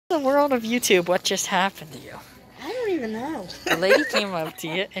The world of YouTube, what just happened to you? I don't even know. The lady came up to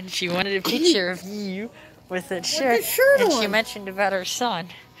you and she wanted a picture of you with that shirt. With the shirt and on. she mentioned about her son.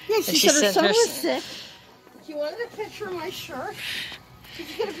 Yeah, And she said her son her was sick. She wanted a picture of my shirt. Did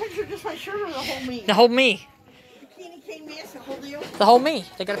you get a picture of just my shirt or the whole me? The whole me. Bikini King mask, the whole deal? The whole me.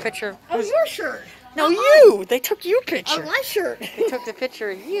 They got a picture of... Oh, your shirt. No, you! They took you a picture. Oh, my shirt. They took the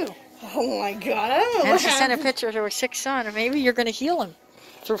picture of you. Oh, my God. I don't know And what she sent a picture of her sick son, and maybe you're going to heal him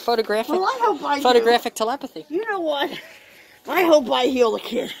through photographic telepathy. You know what? I hope I heal the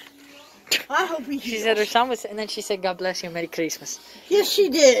kid. I hope he heals. She said her son was... And then she said, God bless you, Merry Christmas. Yes,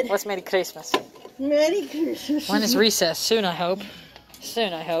 she did. What's Merry Christmas? Merry Christmas. When is recess? Soon, I hope.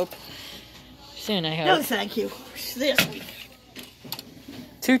 Soon, I hope. Soon, I hope. No, thank you. This week.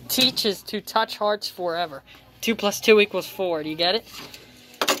 2 teaches to touch hearts forever. 2 + 2 = 4. Do you get it?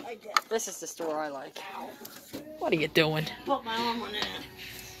 I did. This is the store I like. What are you doing? Put my arm on that.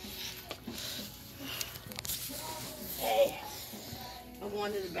 Hey. I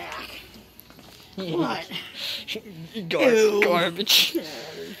wanted it back. What? Garbage.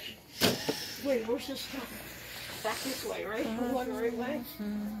 Wait, where's this stuff? Back this way, right? We're going the right way?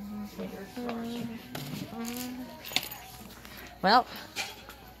 Well,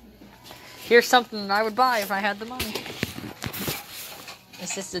 here's something I would buy if I had the money.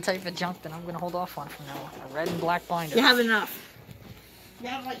 This is the type of junk that I'm going to hold off on from now on. A red and black binder. You have enough. You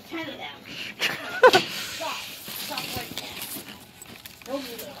have like 10 of them. Stop. Stop right now. No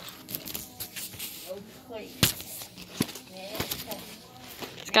needle. No plate.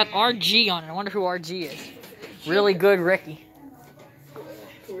 It's got RG on it. I wonder who RG is. Really good, Ricky.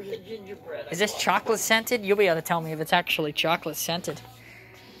 Where's the gingerbread? Is this chocolate scented? You'll be able to tell me if it's actually chocolate scented.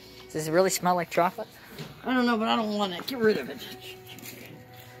 Does it really smell like chocolate? I don't know, but I don't want it. Get rid of it.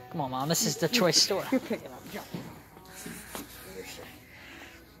 Come on, Mom. This is the choice store. You're picking up junk.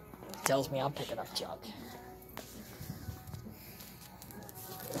 Tells me I'm picking up junk.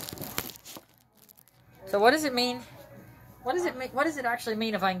 So what does it mean? What does it mean? What does it actually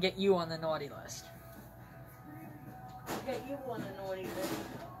mean if I can get you on the naughty list? Get you on the naughty list.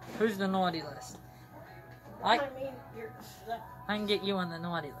 Who's the naughty list? I can get you on the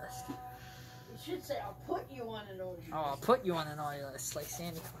naughty list. You should say I'll put you on the naughty list. Oh, I'll put you on the naughty list, like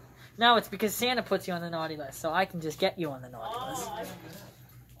Santa. No, it's because Santa puts you on the naughty list, so I can just get you on the naughty list.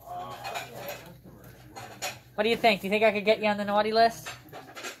 What do you think? Do you think I could get you on the naughty list?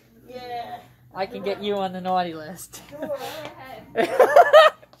 Yeah. I can get you on the naughty list. Go ahead.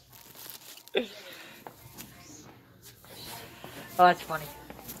 Oh, that's funny.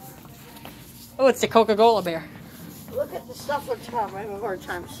 Oh, it's the Coca-Cola bear. Look at the stuff on top. I have a hard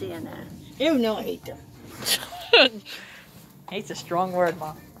time seeing that. Ew, no, I hate them. Hate's a strong word,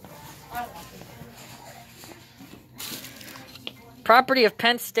 Mom. Property of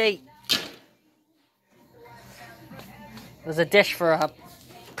Penn State. There's a dish for a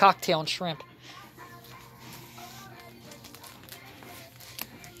cocktail and shrimp.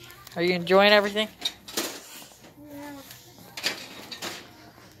 Are you enjoying everything? Yeah.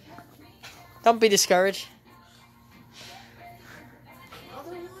 Don't be discouraged.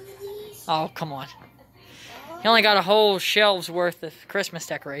 Another one of these? Oh, come on. You only got a whole shelf's worth of Christmas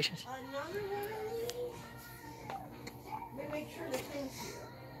decorations. Another one of these? Let me make sure the thing's here.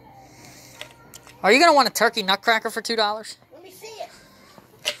 Are you going to want a turkey nutcracker for $2? Let me see it.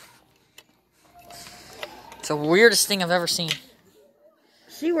 It's the weirdest thing I've ever seen.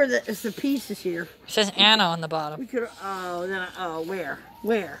 See where it's the pieces here. It says Anna on the bottom. We could. Oh, then. Oh, where?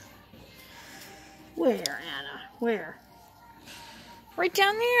 Where? Where, Anna? Where? Right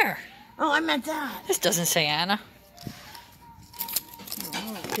down there. Oh, I meant that. This doesn't say Anna. Oh, I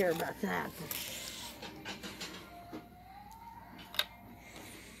don't care about that.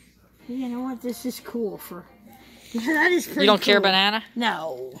 You know what? This is cool for. That is pretty. You don't care cool. about Anna?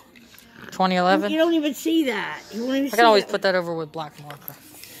 No. 2011? You don't even see that. You won't even I can always put that over with black marker.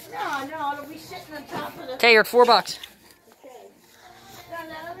 No, it'll be sitting on top of the. Okay, you're at $4. Okay. Now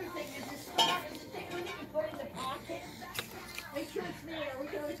that other thing is this stock. Is the thing we need to put in the pocket. Make sure it's there. We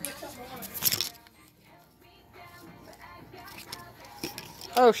can always put something on it.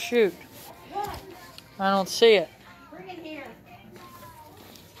 Oh, shoot. What? I don't see it. Bring it here.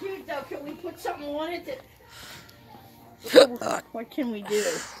 Cute though. Can we put something on it that? What can we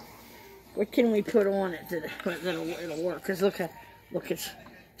do? What can we put on it that'll work? Cause look, it's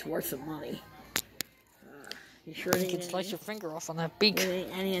worth the money. You sure You can slice your finger off on that beak.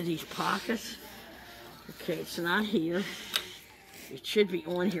 Any of these pockets? Okay, it's not here. It should be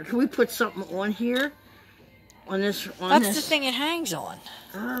on here. Can we put something on here? On this? That's the thing it hangs on.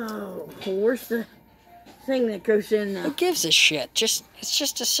 Oh, well, where's the? thing that goes in Who gives a shit? It's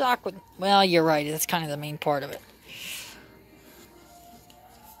just a sock with... Well, you're right. That's kind of the main part of it.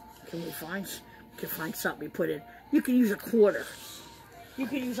 Can we find something you put in? You can use a quarter. You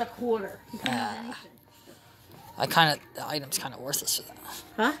can use a quarter. You can use anything. The item's kind of worthless for that.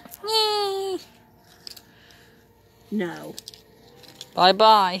 Huh? Eh. No.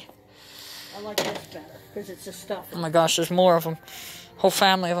 Bye-bye. I like this better, because it's the stuff. Oh my gosh, there's more of them. Whole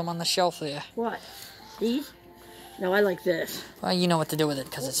family of them on the shelf there. What? These? No, I like this. Well, you know what to do with it,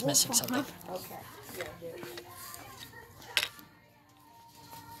 because it's missing something. Okay. Yeah, I do.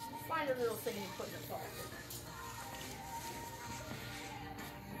 Find a little thing you put in the box.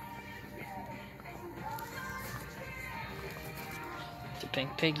 It's a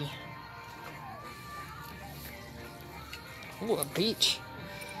pink piggy. Ooh, a beach.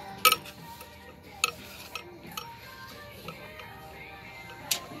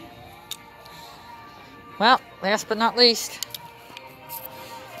 Well, last but not least,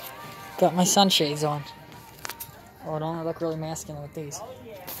 got my sunshades on. Oh, don't I look really masculine with these?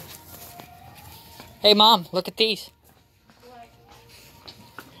 Hey, Mom, look at these.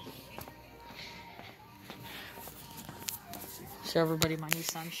 Show everybody my new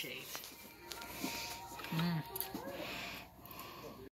sunshades.